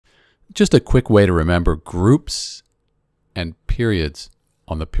Just a quick way to remember groups and periods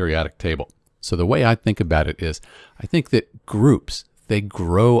on the periodic table. So the way I think about it is, I think that groups, they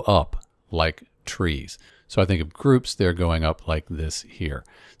grow up like trees. So I think of groups, they're going up like this here.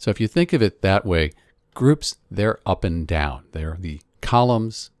 So if you think of it that way, groups, they're up and down. They're the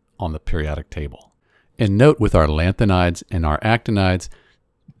columns on the periodic table. And note with our lanthanides and our actinides,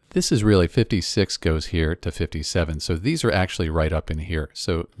 this is really 56 goes here to 57. So these are actually right up in here.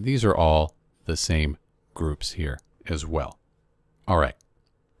 So these are all the same groups here as well. All right,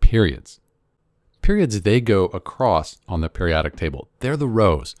 periods. Periods, they go across on the periodic table. They're the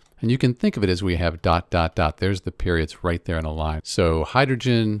rows. And you can think of it as we have dot, dot, dot. There's the periods right there in a line. So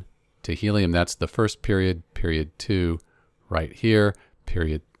hydrogen to helium, that's the first period, period 2 right here,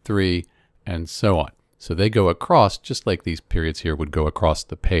 period 3, and so on. So they go across just like these periods here would go across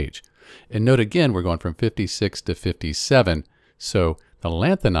the page. And note again, we're going from 56 to 57. So the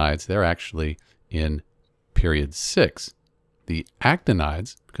lanthanides, they're actually in period 6. The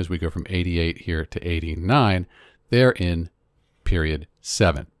actinides, because we go from 88 here to 89, they're in period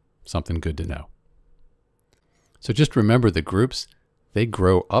 7. Something good to know. So just remember the groups, they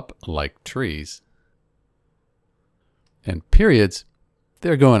grow up like trees. And periods,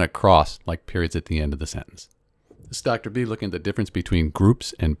 they're going across like periods at the end of the sentence. This is Dr. B looking at the difference between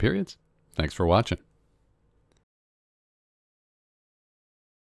groups and periods. Thanks for watching.